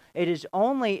yourself. It is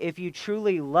only if you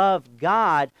truly love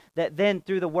God that then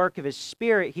through the work of His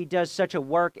Spirit, He does such a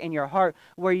work in your heart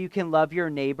where you can love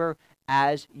your neighbor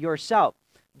as yourself.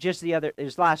 It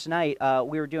was last night,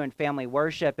 we were doing family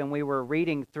worship, and we were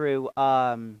reading through,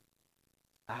 where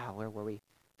were we? I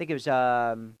think it was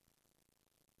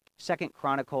 2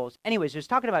 Chronicles. Anyways, it was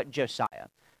talking about Josiah.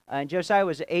 And Josiah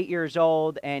was 8 years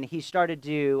old, and he started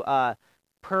to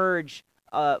purge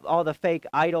all the fake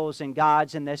idols and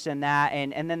gods and this and that,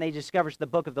 and then they discovers the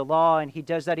book of the law, and he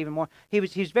does that even more.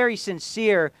 He's very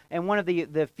sincere, and one of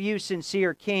the few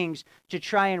sincere kings to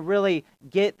try and really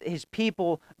get his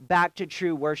people back to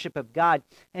true worship of God.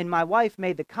 And my wife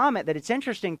made the comment that it's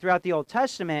interesting throughout the Old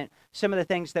Testament, some of the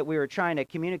things that we were trying to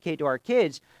communicate to our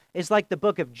kids is like the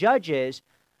book of Judges,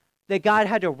 that God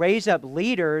had to raise up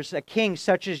leaders, a king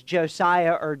such as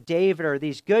Josiah or David or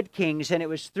these good kings, and it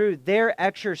was through their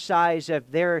exercise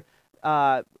of their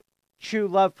true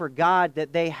love for God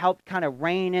that they helped kind of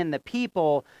rein in the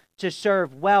people to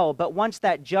serve well. But once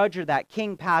that judge or that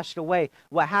king passed away,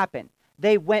 what happened?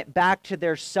 They went back to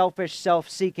their selfish,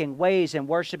 self-seeking ways and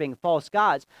worshiping false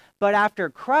gods. But after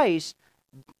Christ,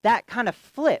 that kind of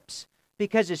flips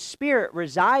because His Spirit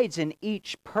resides in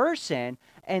each person.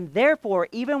 And therefore,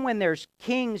 even when there's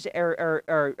kings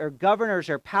or governors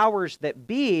or powers that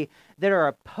be that are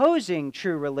opposing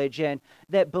true religion,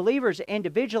 that believers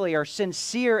individually are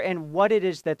sincere in what it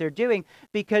is that they're doing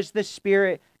because the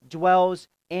Spirit dwells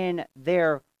in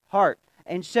their heart.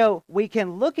 And so we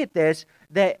can look at this,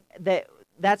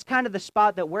 that's kind of the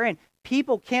spot that we're in.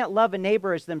 People can't love a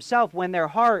neighbor as themselves when their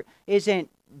heart isn't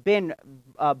been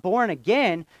born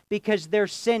again, because their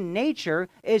sin nature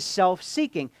is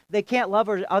self-seeking. They can't love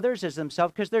others as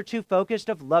themselves because they're too focused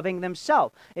of loving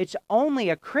themselves. It's only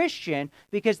a Christian,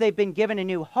 because they've been given a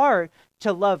new heart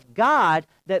to love God,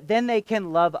 that then they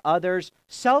can love others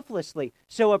selflessly.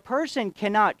 So a person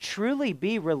cannot truly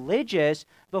be religious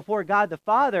before God the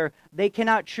Father. They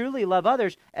cannot truly love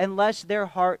others unless their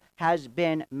heart has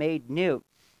been made new.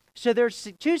 So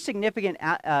there's two significant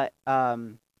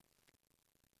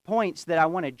points that I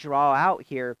want to draw out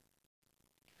here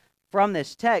from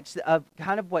this text of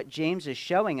kind of what James is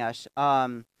showing us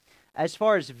as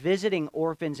far as visiting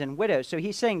orphans and widows. So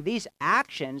he's saying these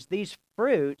actions, these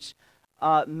fruits,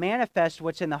 manifest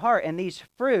what's in the heart. And these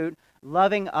fruit,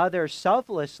 loving others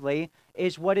selflessly,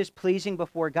 is what is pleasing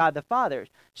before God the Father.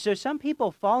 So some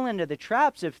people fall into the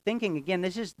traps of thinking, again,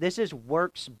 this is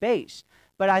works-based.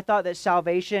 But I thought that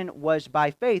salvation was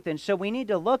by faith. And so we need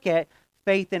to look at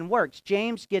faith and works.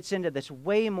 James gets into this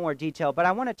way more detail, but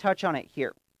I want to touch on it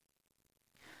here.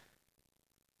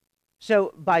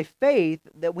 So by faith,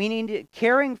 that we need to,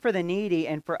 caring for the needy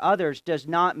and for others does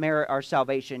not merit our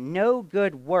salvation. No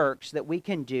good works that we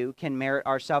can do can merit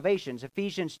our salvations.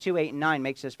 Ephesians 2:8 and 9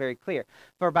 makes this very clear.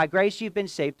 For by grace you've been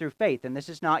saved through faith, and this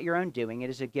is not your own doing.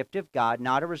 It is a gift of God,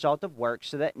 not a result of works,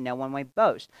 so that no one may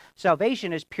boast.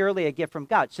 Salvation is purely a gift from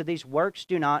God, so these works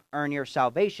do not earn your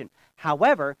salvation.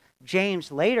 However,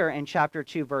 James later in chapter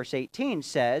 2, verse 18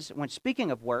 says, when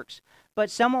speaking of works, but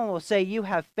someone will say, you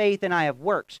have faith and I have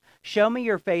works. Show me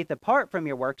your faith apart from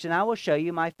your works, and I will show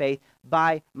you my faith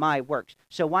by my works.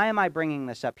 So why am I bringing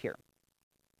this up here?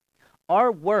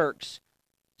 Our works,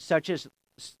 such as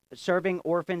serving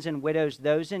orphans and widows,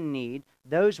 those in need,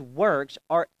 those works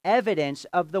are evidence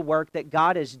of the work that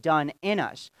God has done in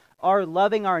us. Our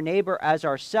loving our neighbor as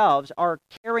ourselves, our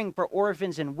caring for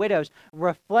orphans and widows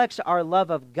reflects our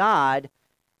love of God.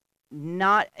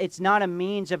 It's not a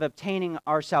means of obtaining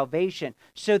our salvation.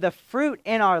 So the fruit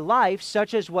in our life,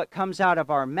 such as what comes out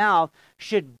of our mouth,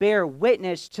 should bear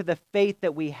witness to the faith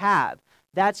that we have.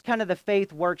 That's kind of the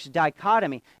faith works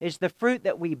dichotomy, is the fruit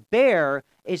that we bear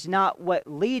is not what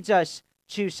leads us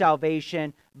to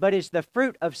salvation, but is the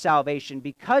fruit of salvation.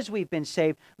 Because we've been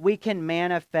saved, we can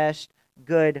manifest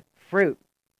good fruit.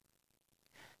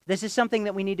 This is something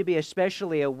that we need to be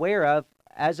especially aware of,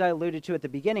 as I alluded to at the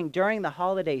beginning, during the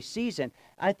holiday season.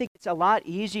 I think it's a lot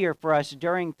easier for us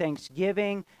during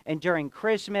Thanksgiving and during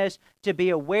Christmas to be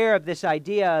aware of this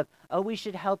idea of, oh, we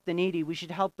should help the needy, we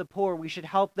should help the poor, we should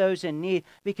help those in need,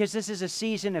 because this is a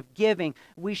season of giving.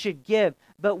 We should give.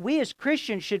 But we as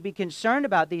Christians should be concerned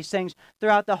about these things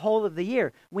throughout the whole of the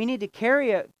year. We need to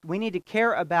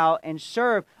care about and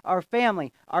serve our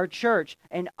family, our church,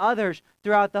 and others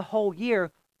throughout the whole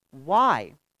year.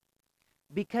 Why?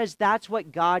 Because that's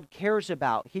what God cares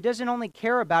about. He doesn't only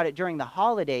care about it during the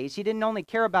holidays. He didn't only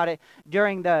care about it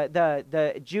during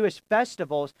the Jewish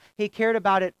festivals. He cared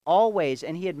about it always,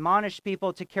 and he admonished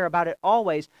people to care about it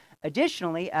always.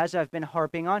 Additionally, as I've been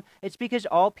harping on, it's because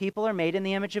all people are made in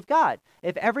the image of God.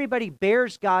 If everybody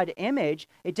bears God's image,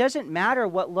 it doesn't matter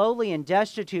what lowly and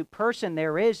destitute person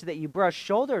there is that you brush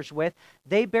shoulders with,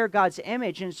 they bear God's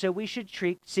image, and so we should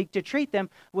seek to treat them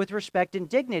with respect and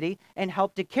dignity and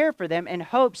help to care for them in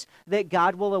hopes that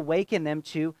God will awaken them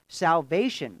to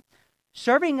salvation.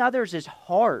 Serving others is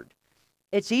hard.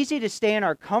 It's easy to stay in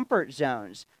our comfort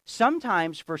zones.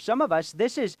 Sometimes, for some of us,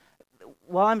 this is,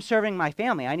 well, I'm serving my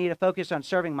family. I need to focus on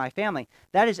serving my family.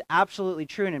 That is absolutely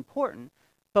true and important,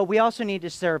 but we also need to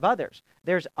serve others.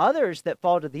 There's others that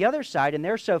fall to the other side, and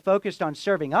they're so focused on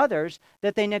serving others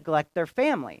that they neglect their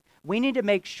family. We need to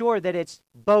make sure that it's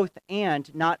both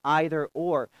and, not either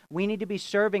or. We need to be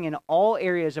serving in all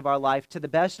areas of our life to the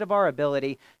best of our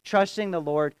ability, trusting the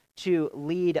Lord to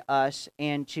lead us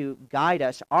and to guide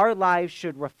us. Our lives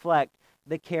should reflect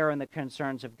the care and the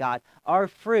concerns of God. Our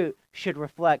fruit should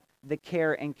reflect the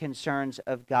care and concerns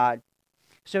of God.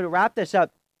 So to wrap this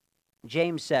up,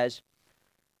 James says,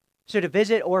 so to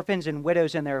visit orphans and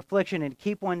widows in their affliction and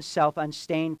keep oneself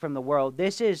unstained from the world.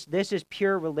 This is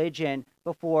pure religion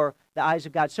before the eyes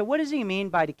of God. So what does he mean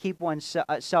by to keep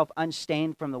oneself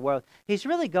unstained from the world? He's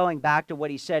really going back to what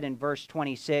he said in verse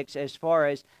 26 as far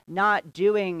as not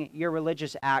doing your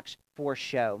religious acts for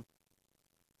show.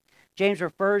 James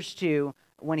refers to,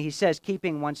 when he says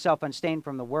keeping oneself unstained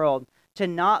from the world, to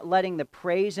not letting the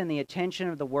praise and the attention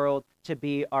of the world to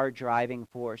be our driving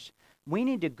force. We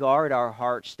need to guard our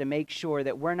hearts to make sure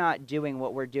that we're not doing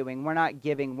what we're doing. We're not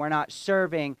giving. We're not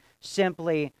serving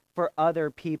simply for other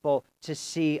people to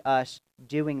see us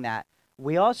doing that.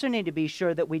 We also need to be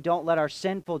sure that we don't let our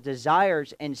sinful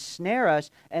desires ensnare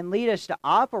us and lead us to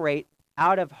operate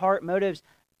out of heart motives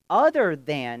other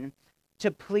than to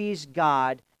please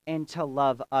God and to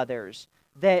love others.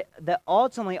 That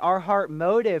ultimately our heart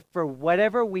motive for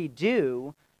whatever we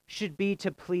do should be to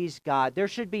please God. There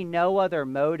should be no other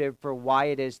motive for why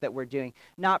it is that we're doing.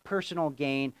 Not personal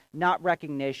gain, not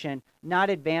recognition, not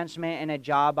advancement in a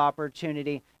job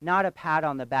opportunity, not a pat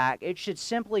on the back. It should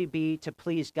simply be to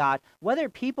please God, whether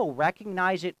people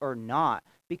recognize it or not,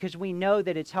 because we know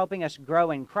that it's helping us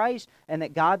grow in Christ and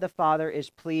that God the Father is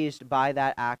pleased by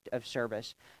that act of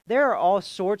service. There are all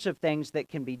sorts of things that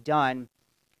can be done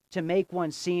to make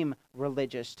one seem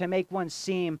religious, to make one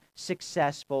seem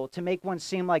successful, to make one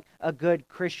seem like a good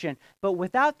Christian. But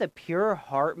without the pure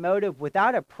heart motive,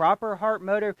 without a proper heart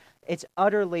motive, it's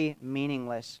utterly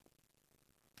meaningless.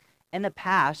 In the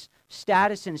past,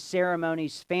 status and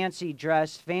ceremonies, fancy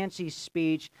dress, fancy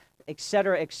speech,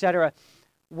 etc.,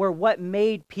 were what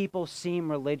made people seem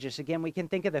religious. Again, we can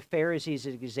think of the Pharisees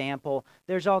as an example.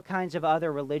 There's all kinds of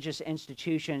other religious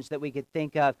institutions that we could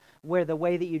think of where the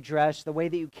way that you dress, the way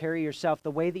that you carry yourself,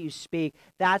 the way that you speak,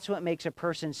 that's what makes a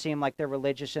person seem like they're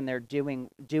religious and they're doing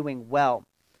well.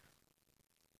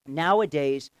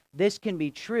 Nowadays, this can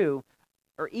be true,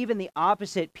 or even the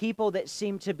opposite, people that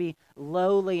seem to be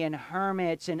lowly and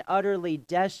hermits and utterly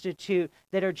destitute,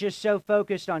 that are just so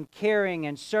focused on caring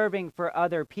and serving for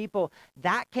other people,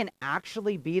 that can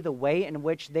actually be the way in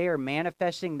which they are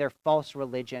manifesting their false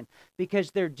religion, because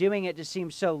they're doing it to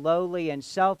seem so lowly and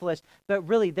selfless, but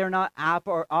really they're not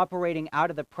operating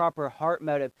out of the proper heart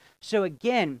motive. So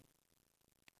again,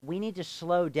 we need to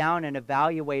slow down and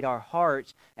evaluate our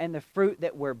hearts and the fruit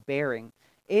that we're bearing.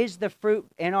 Is the fruit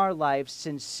in our lives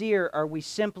sincere? Are we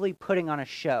simply putting on a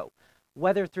show?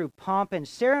 Whether through pomp and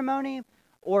ceremony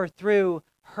or through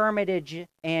hermitage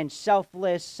and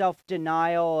selfless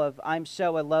self-denial of I'm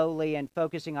so lowly and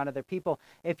focusing on other people.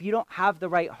 If you don't have the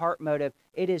right heart motive,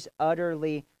 it is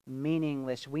utterly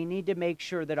meaningless. We need to make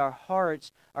sure that our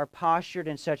hearts are postured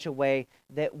in such a way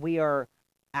that we are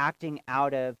acting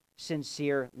out of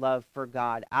sincere love for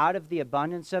God. Out of the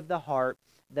abundance of the heart,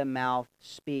 the mouth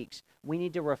speaks. We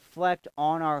need to reflect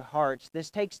on our hearts.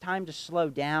 This takes time to slow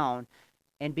down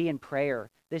and be in prayer.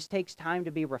 This takes time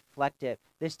to be reflective.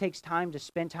 This takes time to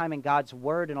spend time in God's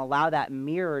Word and allow that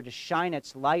mirror to shine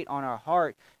its light on our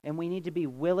heart. And we need to be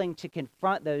willing to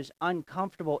confront those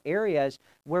uncomfortable areas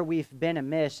where we've been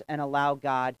amiss and allow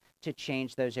God to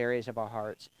change those areas of our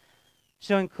hearts.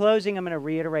 So in closing, I'm going to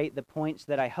reiterate the points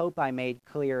that I hope I made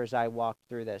clear as I walked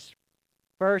through this.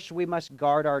 First, we must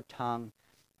guard our tongue.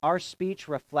 Our speech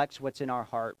reflects what's in our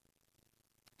heart.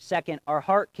 Second, our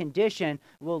heart condition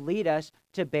will lead us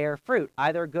to bear fruit,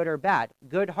 either good or bad.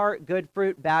 Good heart, good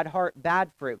fruit; bad heart,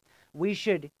 bad fruit. We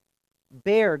should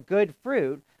bear good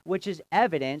fruit, which is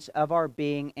evidence of our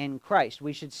being in Christ.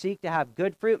 We should seek to have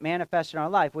good fruit manifest in our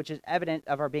life, which is evidence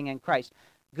of our being in Christ.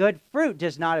 Good fruit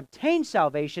does not obtain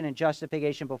salvation and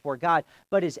justification before God,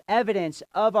 but is evidence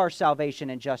of our salvation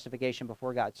and justification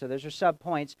before God. So those are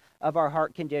subpoints of our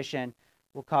heart condition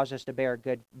will cause us to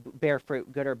bear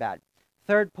fruit, good or bad.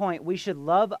 Third point, we should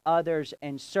love others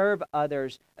and serve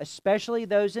others, especially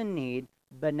those in need,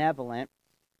 benevolent,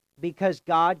 because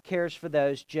God cares for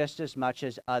those just as much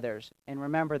as others. And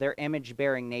remember, their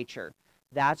image-bearing nature.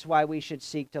 That's why we should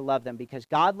seek to love them, because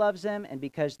God loves them and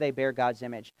because they bear God's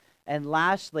image. And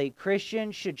lastly,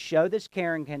 Christians should show this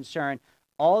care and concern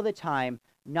all the time,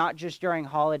 not just during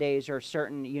holidays or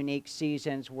certain unique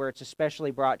seasons where it's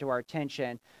especially brought to our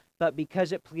attention, but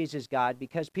because it pleases God,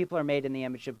 because people are made in the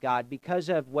image of God, because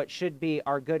of what should be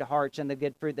our good hearts and the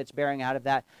good fruit that's bearing out of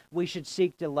that, we should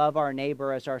seek to love our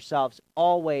neighbor as ourselves,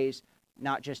 always,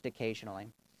 not just occasionally.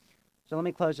 So let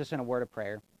me close this in a word of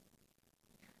prayer.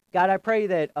 God, I pray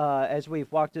that as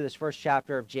we've walked through this first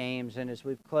chapter of James and as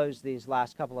we've closed these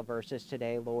last couple of verses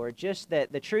today, Lord, just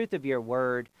that the truth of your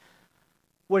word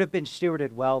would have been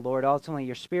stewarded well, Lord. Ultimately,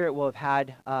 your Spirit will have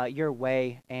had your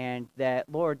way, and that,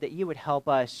 Lord, that you would help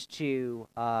us to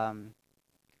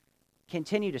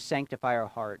continue to sanctify our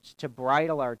hearts, to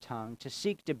bridle our tongue, to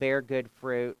seek to bear good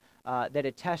fruit that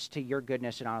attests to your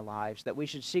goodness in our lives, that we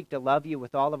should seek to love you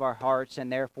with all of our hearts and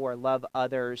therefore love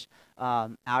others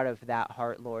out of that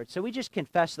heart, Lord. So we just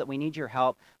confess that we need your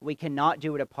help. We cannot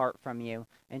do it apart from you.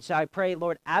 And so I pray,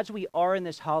 Lord, as we are in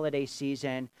this holiday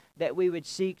season, that we would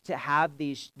seek to have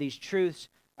these truths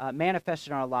manifest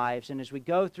in our lives. And as we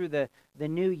go through the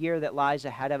new year that lies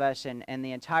ahead of us and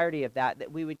the entirety of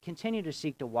that we would continue to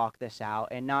seek to walk this out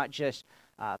and not just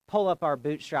pull up our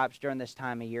bootstraps during this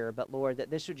time of year, but Lord, that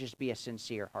this would just be a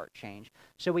sincere heart change.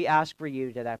 So we ask for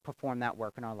you to perform that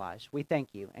work in our lives. We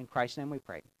thank you. In Christ's name we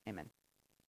pray. Amen.